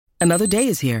Another day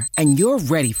is here, and you're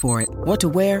ready for it. What to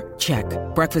wear? Check.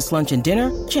 Breakfast, lunch, and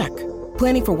dinner? Check.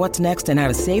 Planning for what's next and how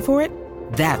to save for it?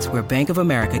 That's where Bank of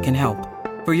America can help.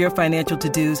 For your financial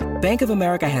to-dos, Bank of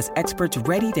America has experts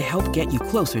ready to help get you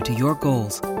closer to your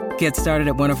goals. Get started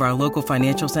at one of our local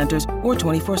financial centers or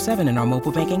 24/7 in our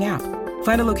mobile banking app.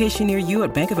 Find a location near you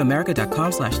at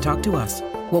bankofamerica.com/talktous.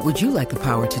 What would you like the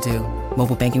power to do?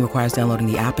 Mobile banking requires downloading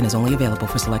the app and is only available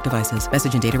for select devices.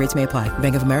 Message and data rates may apply.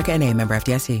 Bank of America N.A., member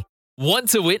FDIC. Want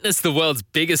to witness the world's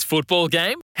biggest football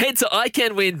game? Head to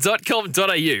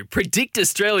iCanWin.com.au, predict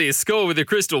Australia's score with a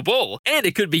crystal ball, and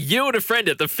it could be you and a friend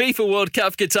at the FIFA World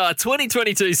Cup Qatar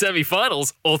 2022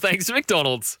 semi-finals, all thanks to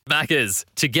McDonald's. Maccas,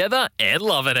 together and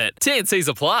loving it. TNCs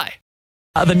apply.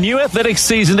 The new athletics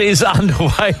season is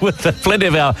underway with plenty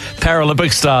of our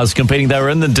Paralympic stars competing. They were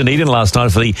in the Dunedin last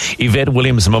night for the Yvette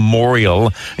Williams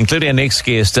Memorial, including our next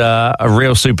guest, a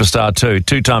real superstar too,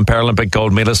 two-time Paralympic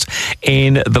gold medalist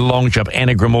in the long jump.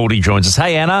 Anna Grimaldi joins us.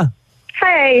 Hey, Anna.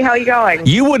 Hey, how are you going?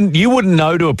 You wouldn't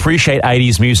know to appreciate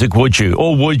 80s music, would you?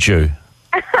 Or would you?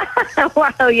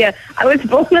 Well, yeah, I was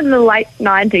born in the late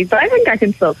 90s, but I think I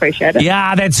can still appreciate it.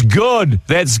 Yeah, that's good.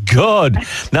 That's good.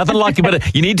 Nothing like a bit of,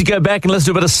 you need to go back and listen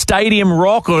to a bit of stadium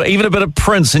rock or even a bit of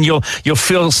Prince, and you'll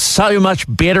feel so much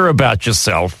better about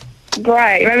yourself.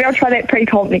 Great. Maybe I'll try that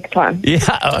pre-comp next time.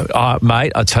 Yeah,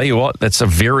 mate, I tell you what, that's a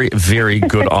very, very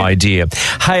good idea.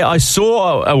 Hey,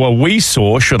 we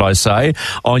saw, should I say,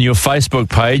 on your Facebook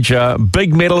page,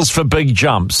 big medals for big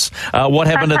jumps. What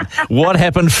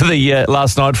happened for the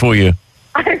last night for you?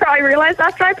 I realised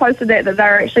after I posted that they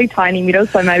were actually tiny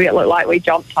medals, so maybe it looked like we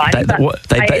jumped tiny, but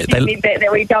I actually meant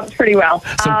that we jumped pretty well.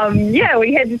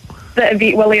 We had the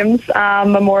Yvette Williams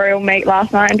Memorial meet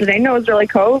last night in Dunedin. It was really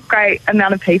cool. Great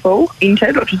amount of people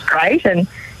entered, which was great. And,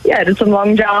 did some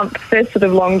long jump, first sort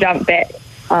of long jump back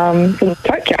from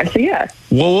Tokyo, so yeah.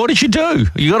 Well, what did you do?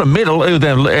 You got a medal.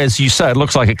 As you say, it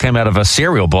looks like it came out of a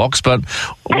cereal box, but...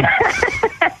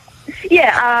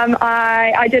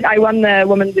 I did. I won the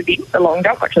women's event, the long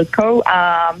jump, which was cool.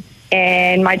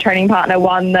 And my training partner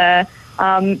won the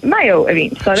male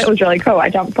event, so that was really cool. I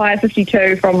jumped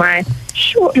 5:52 from my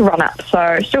short run up,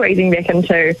 so still easing back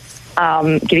into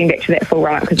getting back to that full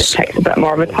run up because it takes a bit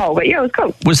more of a toll. But yeah, it was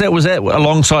cool. Was that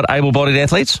alongside able-bodied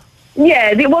athletes?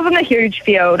 Yeah, there wasn't a huge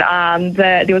field.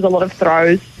 There was a lot of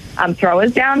throwers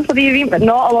down for the event, but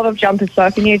not a lot of jumpers. So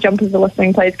if any jumpers are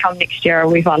listening, please come next year.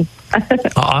 It'll be fun.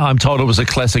 I'm told it was a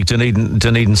classic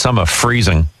Dunedin summer,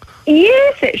 freezing.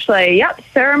 Yes, actually. Yep,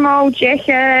 thermal,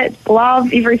 jacket,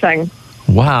 glove, everything.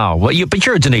 Wow. Well, but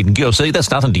you're a Dunedin girl, so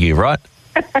that's nothing to you, right?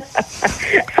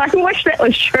 I wish that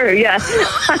was true, yeah.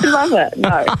 I love it.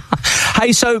 No.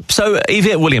 Hey, so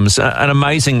Yvette Williams, an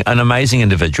amazing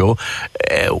individual.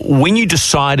 When you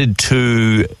decided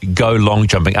to go long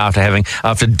jumping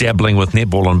after dabbling with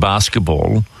netball and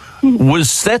basketball,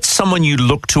 was that someone you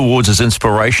looked towards as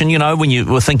inspiration, when you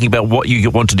were thinking about what you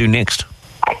want to do next?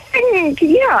 I think,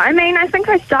 yeah. I mean, I think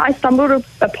I stumbled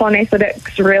upon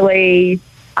athletics really,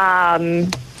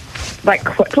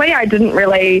 quickly. I didn't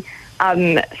really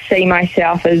see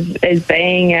myself as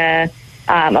being a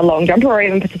long jumper or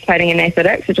even participating in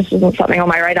athletics. It just wasn't something on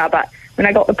my radar. But when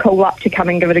I got the call up to come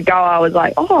and give it a go, I was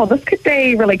like, oh, this could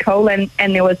be really cool. And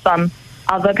there was some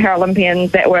other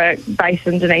Paralympians that were based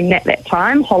in Dunedin at that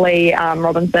time, Holly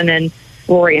Robinson and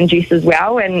Rory and Jess as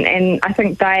well. And I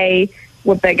think they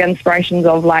were big inspirations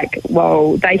of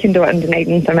they can do it in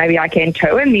Dunedin, so maybe I can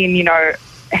too. And then,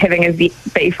 having a vet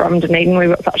be from Dunedin, we've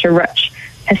got such a rich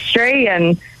history,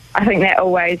 and I think that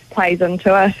always plays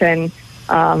into it. And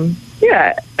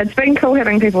it's been cool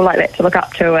having people like that to look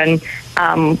up to and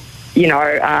know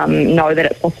that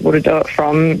it's possible to do it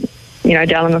from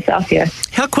down in the south here.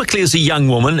 How quickly as a young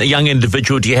woman, a young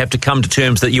individual, do you have to come to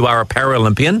terms that you are a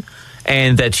Paralympian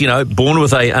and that, born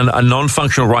with a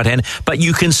non-functional right hand, but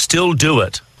you can still do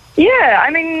it? Yeah, I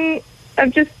mean, I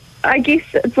guess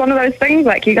it's one of those things,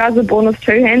 like you guys were born with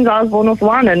two hands, I was born with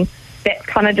one, and that's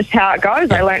kind of just how it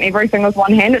goes. I learned everything with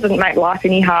one hand. It didn't make life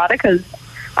any harder because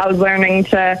I was learning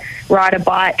to ride a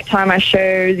bike, tie my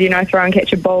shoes, throw and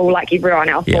catch a ball like everyone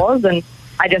else was, and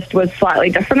I just was slightly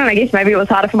different. And I guess maybe it was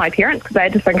harder for my parents because they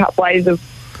had to think up ways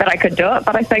that I could do it.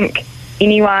 But I think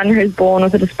anyone who's born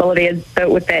with a disability is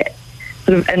built with that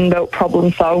sort of inbuilt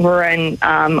problem solver and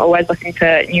always looking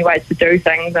for new ways to do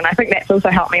things. And I think that's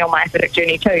also helped me on my athletic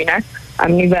journey too,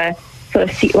 I'm never sort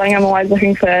of settling. I'm always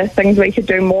looking for things we could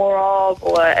do more of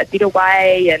or a better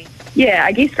way. And yeah,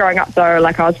 I guess growing up though, I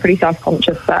was pretty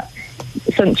self-conscious, but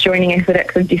since joining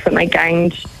athletics, I've definitely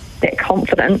gained that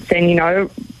confidence. And,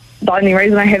 the only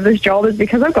reason I have this job is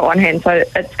because I've got one hand. So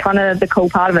it's kind of the cool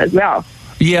part of it as well.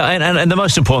 Yeah, and the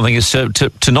most important thing is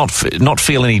to not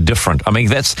feel any different. I mean,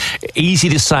 that's easy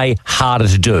to say, harder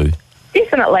to do.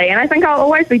 Definitely, and I think I'll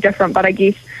always be different, but I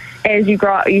guess as you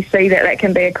grow up, you see that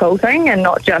can be a cool thing, and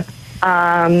not just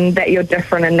that you're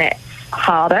different and that's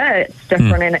harder. It's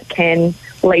different and it can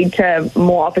lead to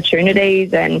more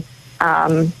opportunities, and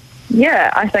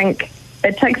I think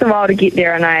it takes a while to get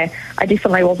there, and I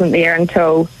definitely wasn't there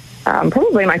until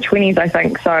probably my 20s, I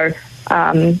think. So,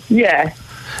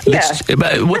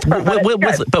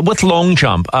 But with long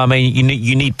jump, I mean,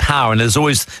 you need power, and there's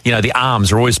always, the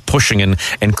arms are always pushing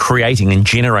and creating and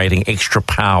generating extra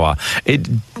power.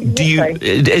 Do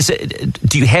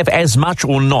you have as much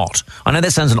or not? I know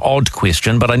that sounds an odd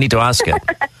question, but I need to ask it.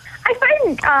 I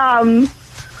think I'm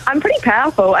pretty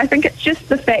powerful. I think it's just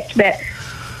the fact that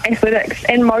athletics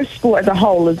and most sport as a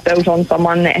whole is built on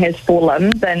someone that has four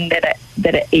limbs and that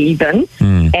it even.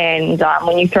 And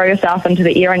when you throw yourself into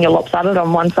the air and you're lopsided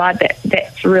on one side,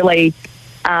 that's really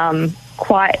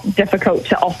quite difficult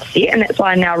to offset, and that's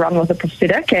why I now run with a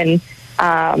prosthetic. And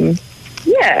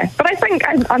but I think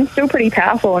I'm still pretty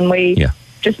powerful, and we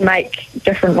just make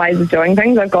different ways of doing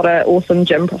things. I've got an awesome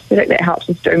gym prosthetic that helps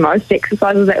us do most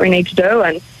exercises that we need to do,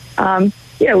 and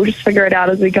we'll just figure it out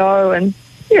as we go. And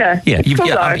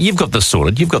you've got this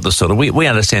sorted. We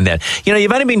understand that.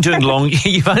 You've only been doing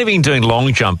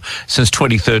long jump since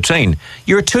 2013.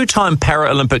 You're a 2-time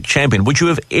Paralympic champion. Would you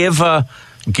have ever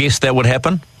guessed that would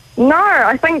happen? No,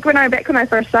 I think when I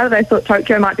first started, I thought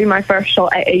Tokyo might be my first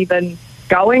shot at even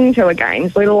going to a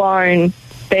Games, let alone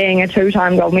being a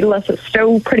 2-time gold medalist. It's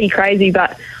still pretty crazy,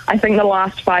 but I think the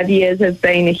last 5 years have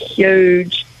been a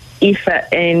huge effort,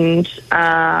 and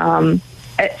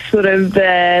it's sort of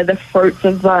the fruits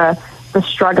of the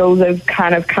struggles have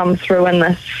kind of come through in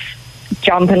this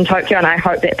jump in Tokyo, and I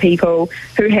hope that people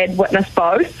who had witnessed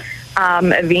both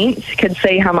events could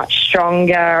see how much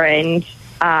stronger and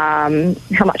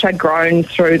how much I'd grown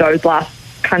through those last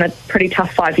kind of pretty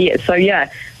tough 5 years. So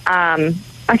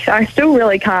I still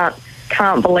really can't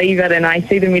believe it, and I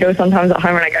see the medal sometimes at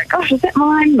home and I go, gosh, is that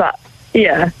mine? But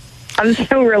I'm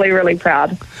still really, really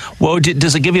proud. Well,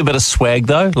 does it give you a bit of swag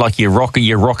though? Like you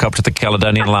rock up to the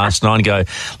Caledonian last night and go,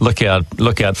 look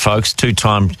out, folks,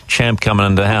 2-time champ coming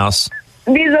into the house.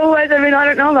 There's always, I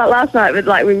don't know about last night, but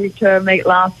like we went to a meet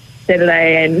last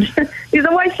Saturday, and there's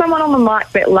always someone on the mic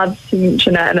that loves to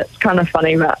mention it, and it's kind of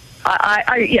funny, but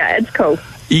it's cool.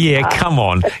 Yeah, come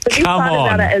on.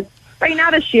 About it is being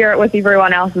able to share it with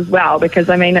everyone else as well, because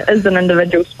it is an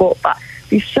individual sport, but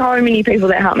there's so many people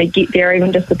that help me get there,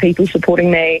 even just the people supporting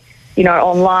me,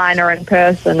 online or in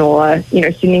person, or,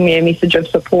 sending me a message of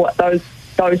support. Those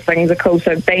things are cool.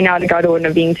 So being able to go to an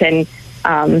event and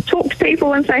talk to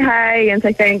people and say hey and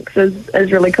say thanks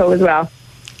is really cool as well.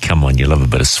 Come on, you love a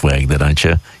bit of swag there, don't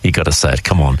you? You got to say it.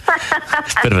 Come on,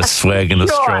 bit of a swag in the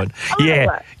stride.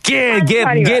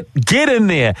 Get in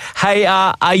there. Hey,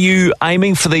 are you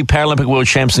aiming for the Paralympic World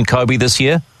Champs in Kobe this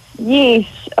year? Yes,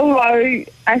 although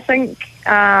I think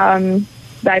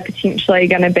they're potentially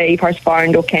going to be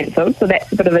postponed or cancelled, so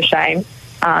that's a bit of a shame,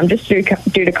 just due to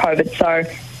COVID. So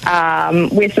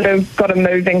we've sort of got a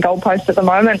moving goalpost at the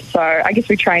moment, so I guess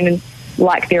we train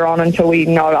like they're on until we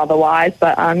know otherwise.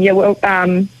 But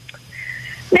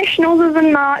Nationals is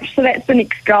in March, so that's the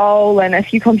next goal, and a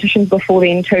few competitions before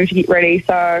then too to get ready.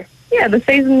 So the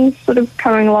season's sort of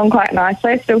coming along quite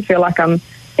nicely. I still feel like I'm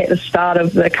at the start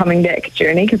of the coming back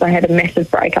journey, because I had a massive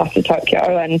break after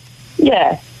Tokyo, and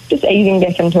just easing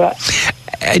back into it.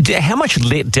 How much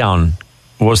letdown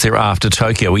was there after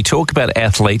Tokyo? We talk about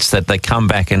athletes that they come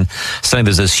back and saying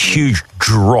there's this huge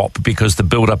drop because the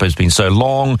build-up has been so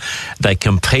long. They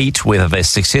compete, whether they're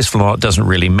successful or not doesn't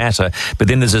really matter, but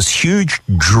then there's this huge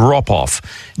drop-off.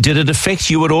 Did it affect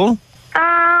you at all?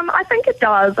 I think it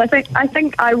does. I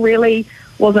think I really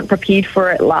wasn't prepared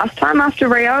for it last time after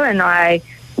Rio, and I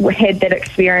had that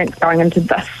experience going into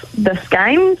this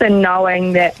Games and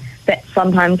knowing that that's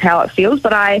sometimes how it feels.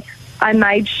 But I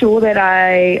made sure that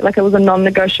it was a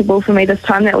non-negotiable for me this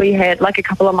time, that we had like a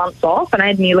couple of months off, and I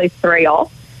had nearly 3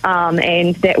 off.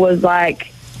 And that was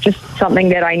like just something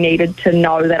that I needed to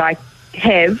know that I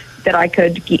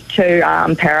could get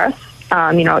to Paris.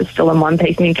 It's still in one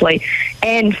piece mentally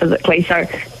and physically. So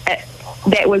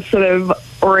that was sort of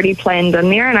already planned in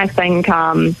there. And I think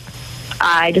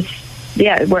I just,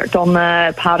 worked on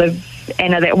the part of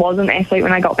Anna that was an athlete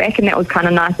when I got back, and that was kind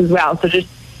of nice as well. So just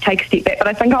take a step back. But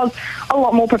I think I was a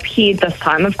lot more prepared this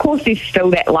time. Of course, there's still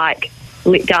that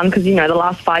let down, because, the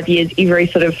last 5 years, every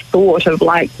sort of thought of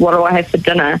what do I have for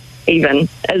dinner even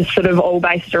is sort of all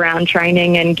based around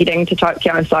training and getting to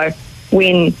Tokyo. So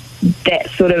when that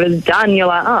sort of is done, you're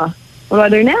like, what do I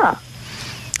do now?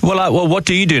 Well, what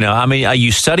do you do now? I mean, are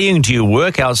you studying? Do you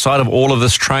work outside of all of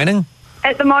this training?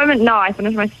 At the moment, no. I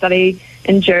finished my study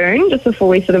in June, just before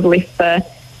we sort of left for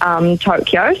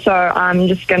Tokyo. So I'm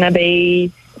just going to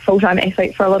be a full-time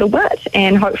athlete for a little bit,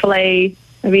 and hopefully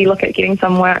maybe look at getting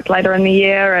some work later in the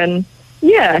year. And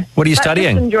yeah. What are you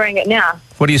studying? Just enjoying it now.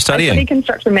 What are you studying? I study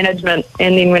construction management,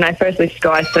 and then when I first left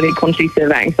school, I studied quantity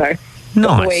surveying. So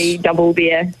nice. A wee double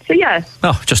there. So yeah.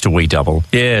 Oh, just a wee double.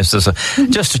 Yes,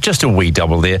 just a wee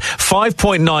double there.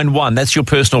 5.91. That's your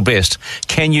personal best.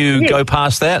 Can you go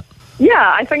past that?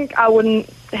 Yeah, I think I wouldn't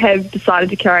have decided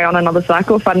to carry on another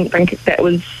cycle if I didn't think that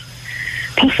was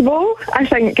possible. I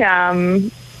think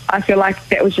I feel like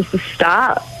that was just the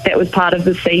start. That was part of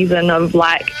the season of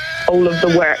like all of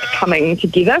the work coming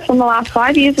together from the last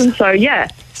 5 years. And so, yeah,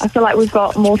 I feel like we've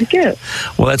got more to give.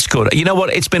 Well, that's good. You know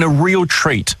what? It's been a real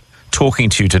treat talking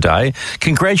to you today.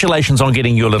 Congratulations on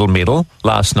getting your little medal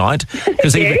last night,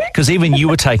 because even you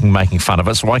were making fun of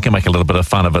it, so I can make a little bit of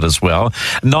fun of it as well.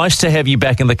 Nice to have you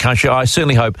back in the country. I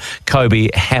certainly hope Kobe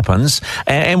happens,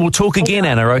 and we'll talk again,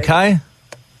 Anna, okay?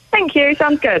 Thank you.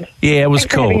 Sounds good. Yeah, it was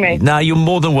Thanks cool. for having me. No, you're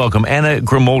more than welcome. Anna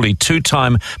Grimaldi,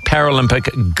 2-time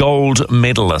Paralympic gold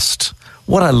medalist.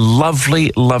 What a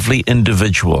lovely, lovely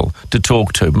individual to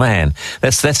talk to. Man,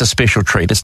 that's a special treat.